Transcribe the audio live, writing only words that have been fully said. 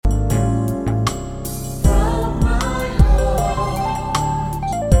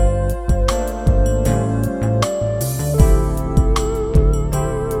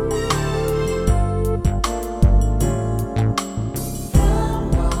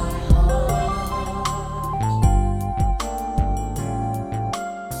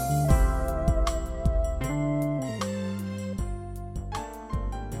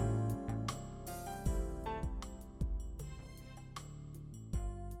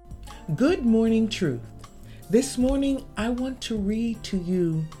Good morning, truth. This morning, I want to read to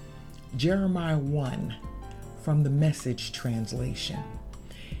you Jeremiah 1 from the Message translation.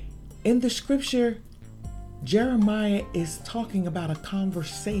 In the scripture, Jeremiah is talking about a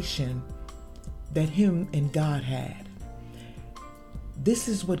conversation that him and God had. This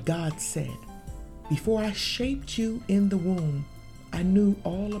is what God said. Before I shaped you in the womb, I knew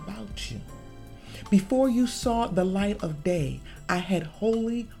all about you. Before you saw the light of day, I had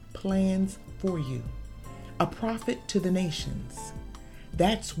holy plans for you, a prophet to the nations.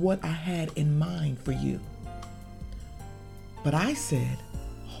 That's what I had in mind for you. But I said,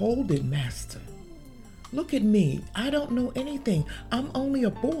 hold it, Master. Look at me. I don't know anything. I'm only a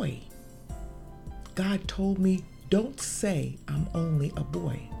boy. God told me, don't say I'm only a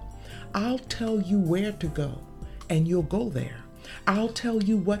boy. I'll tell you where to go, and you'll go there. I'll tell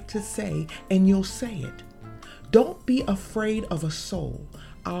you what to say, and you'll say it. Don't be afraid of a soul.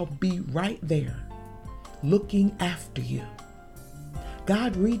 I'll be right there, looking after you.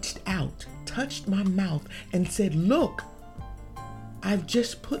 God reached out, touched my mouth, and said, look, I've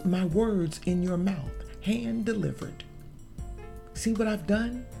just put my words in your mouth, hand delivered. See what I've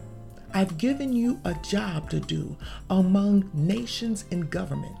done? I've given you a job to do among nations and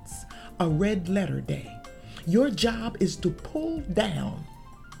governments, a red letter day. Your job is to pull down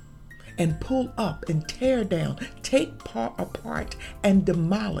and pull up and tear down, take apart and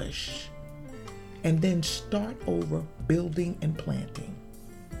demolish, and then start over building and planting.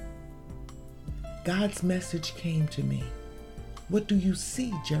 God's message came to me. What do you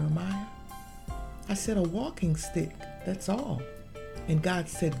see, Jeremiah? I said, a walking stick, that's all. And God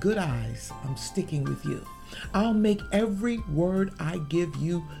said, good eyes, I'm sticking with you. I'll make every word I give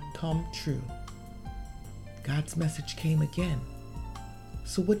you come true. God's message came again.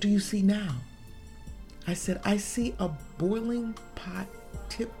 So what do you see now? I said, I see a boiling pot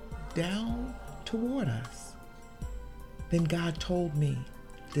tipped down toward us. Then God told me,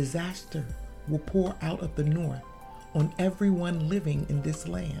 disaster will pour out of the north on everyone living in this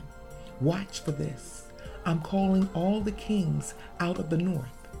land. Watch for this. I'm calling all the kings out of the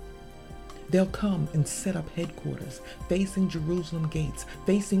north. They'll come and set up headquarters, facing Jerusalem gates,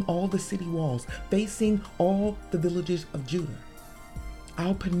 facing all the city walls, facing all the villages of Judah.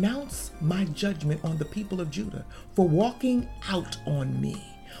 I'll pronounce my judgment on the people of Judah for walking out on me.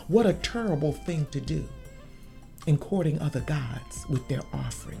 What a terrible thing to do. And courting other gods with their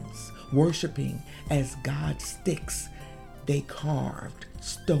offerings, worshiping as God's sticks. They carved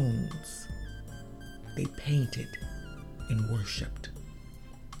stones. They painted and worshiped.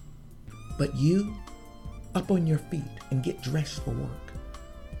 But you, up on your feet and get dressed for work.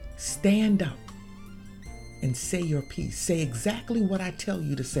 Stand up and say your piece. Say exactly what I tell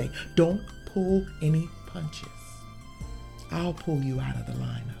you to say. Don't pull any punches. I'll pull you out of the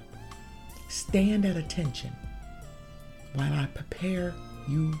lineup. Stand at attention while I prepare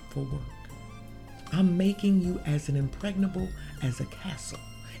you for work. I'm making you as impregnable as a castle,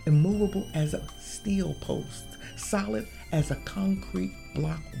 immovable as a steel post, solid as a concrete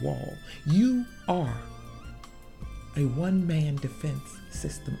block wall. You are a one-man defense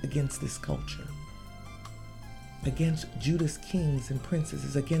system against this culture, against Judah's kings and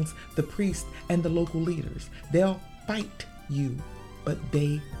princesses, against the priests and the local leaders. They'll fight you, but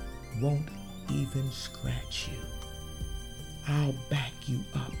they won't even scratch you. I'll back you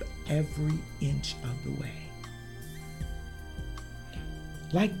up every inch of the way.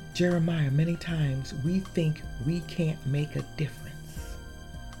 Like Jeremiah, many times we think we can't make a difference.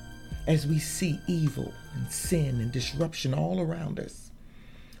 As we see evil and sin and disruption all around us,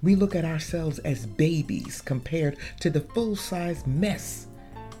 we look at ourselves as babies compared to the full-size mess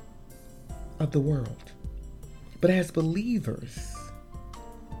of the world. But as believers,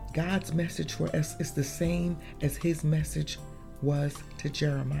 God's message for us is the same as his message was to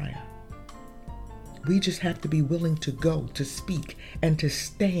Jeremiah. We just have to be willing to go, to speak, and to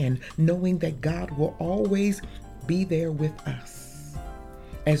stand, knowing that God will always be there with us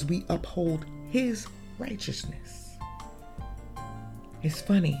as we uphold his righteousness. It's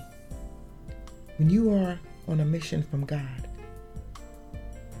funny, when you are on a mission from God,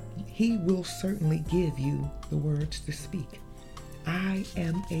 he will certainly give you the words to speak. I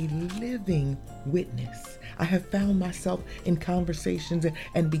am a living witness. I have found myself in conversations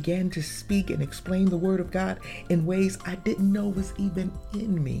and began to speak and explain the word of God in ways I didn't know was even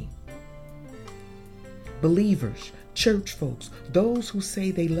in me. Believers, church folks, those who say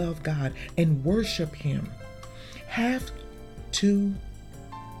they love God and worship him, have to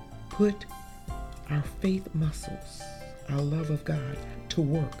put our faith muscles, our love of God, to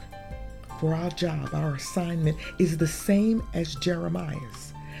work. For our job, our assignment is the same as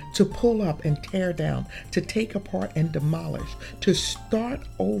Jeremiah's, to pull up and tear down, to take apart and demolish, to start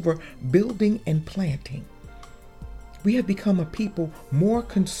over building and planting. We have become a people more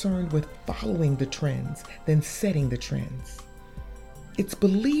concerned with following the trends than setting the trends. It's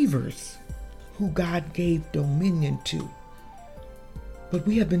believers who God gave dominion to. But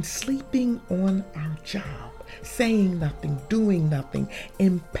we have been sleeping on our job, saying nothing, doing nothing,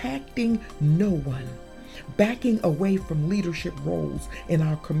 impacting no one, backing away from leadership roles in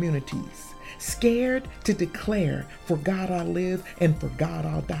our communities, scared to declare, "For God I live and for God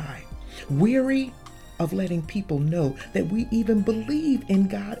I'll die," weary of letting people know that we even believe in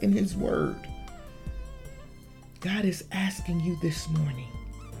God and His Word. God is asking you this morning,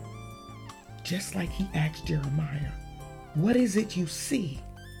 just like He asked Jeremiah, what is it you see?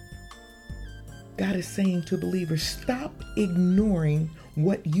 God is saying to believers, stop ignoring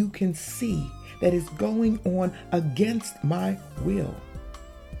what you can see that is going on against my will.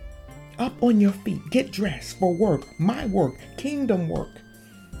 Up on your feet, get dressed for work, my work, kingdom work.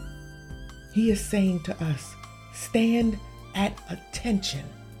 He is saying to us, stand at attention.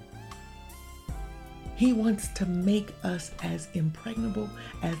 He wants to make us as impregnable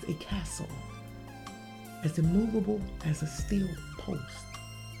as a castle, as immovable as a steel post,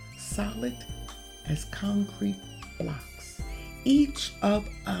 solid as concrete blocks. Each of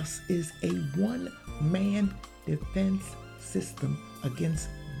us is a one-man defense system against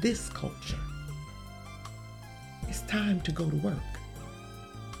this culture. It's time to go to work.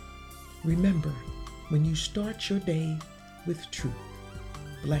 Remember, when you start your day with truth,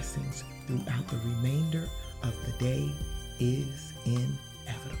 blessings throughout the remainder of the day is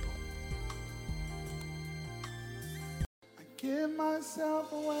inevitable. I give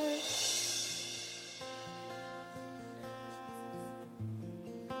myself away.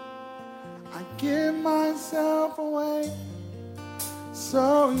 I give myself away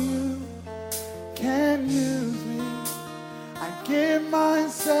so you can use me. I give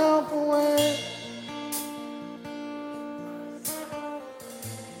myself away.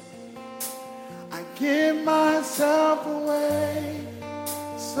 I give myself away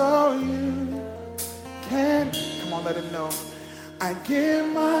so you can. Come on, let him know. I give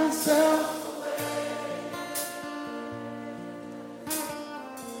myself.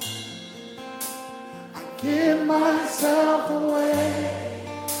 I give myself away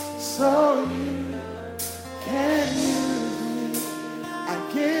so you can use me. I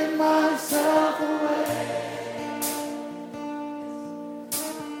give myself away.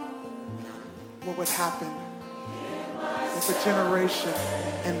 What would happen if a generation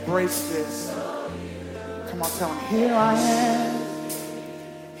embraced this? Come on, tell them, here I am.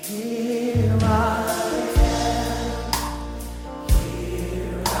 Here I am.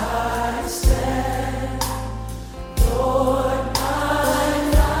 Here I stand. Lord, my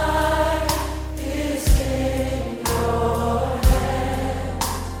life is in your hands.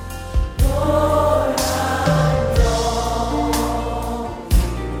 Lord, I long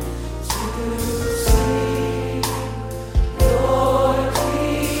to see your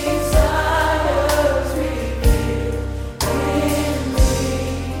desires revealed in me.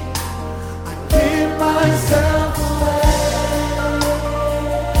 I give myself away.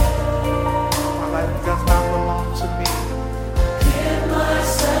 My life does not belong to me. Give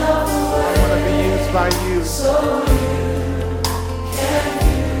myself away. I want to be used by you. So you can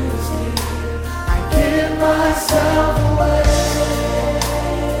use me. I give myself away.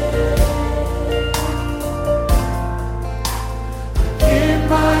 I give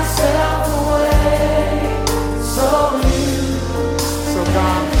myself away. So you. So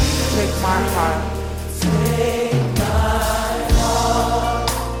God, take my heart. Take my heart.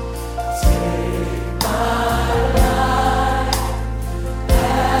 Take my life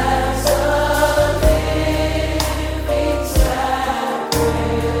as a living sacrifice.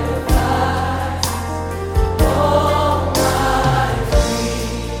 All my free,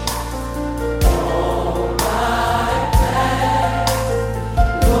 all my past,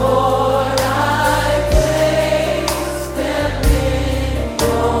 Lord.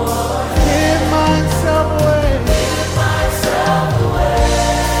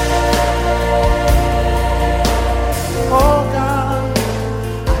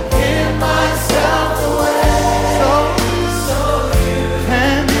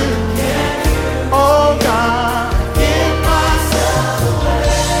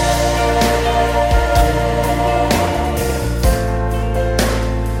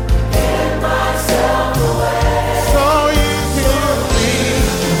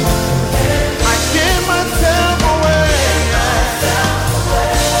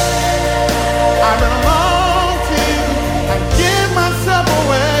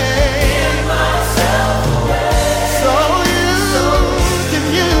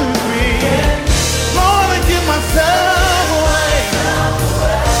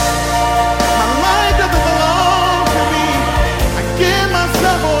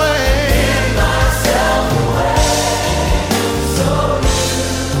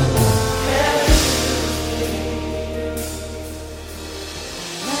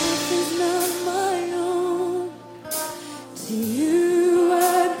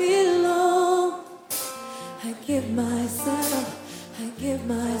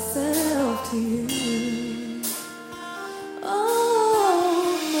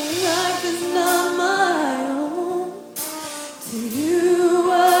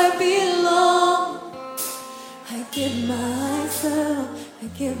 you I belong. I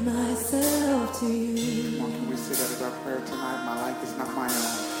give myself to you. Come on, can we say that as our prayer tonight? My life is not my own.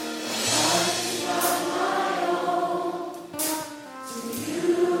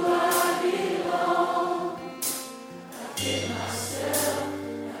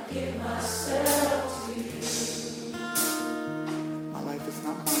 My life is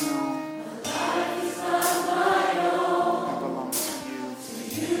not my own. I belong to you.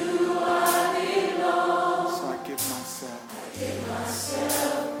 So I give myself.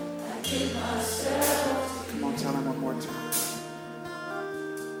 Come on, tell him one more time.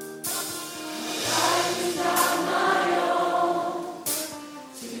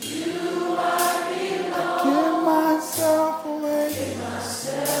 I give myself away.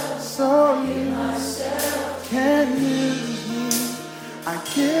 So you can use me. I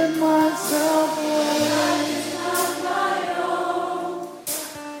give myself away.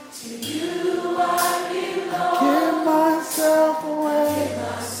 I give myself away.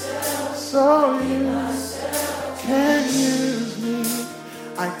 So you can use me.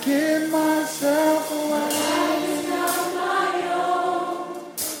 I give myself away.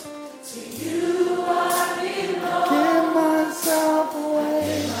 Give myself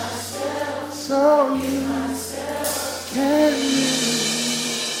away. So you can use me.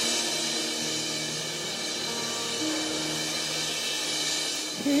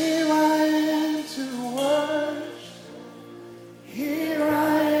 Here I am to worship. Here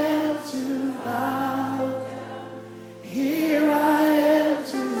I am to bow. Here I am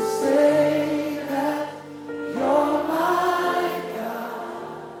to say that you're my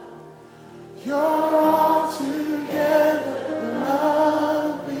God. You're altogether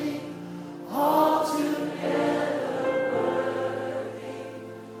lovely, altogether worthy,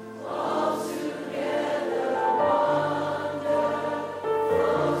 altogether wonderful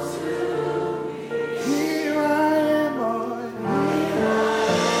to me. Here I am, Lord. Here I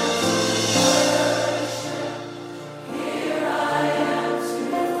am to worship. Here I am to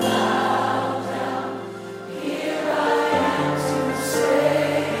bow down. Here I am to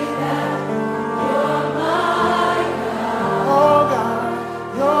say that you're my God. Oh God,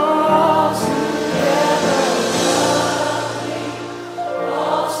 you're altogether lovely,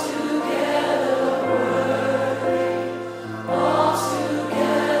 altogether worthy,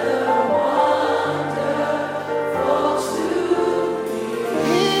 altogether wonderful to me.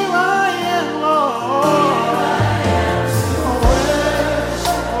 Here I am, Lord.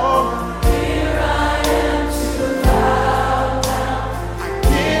 Here I am to bow down. I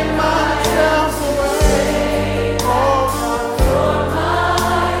give myself away. Oh God, you're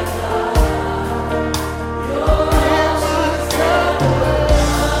my God. You're myself away.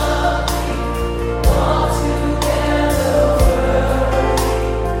 Altogether worthy,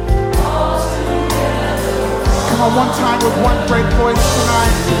 altogether. Come on, one time with one great voice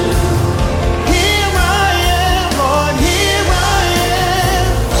tonight.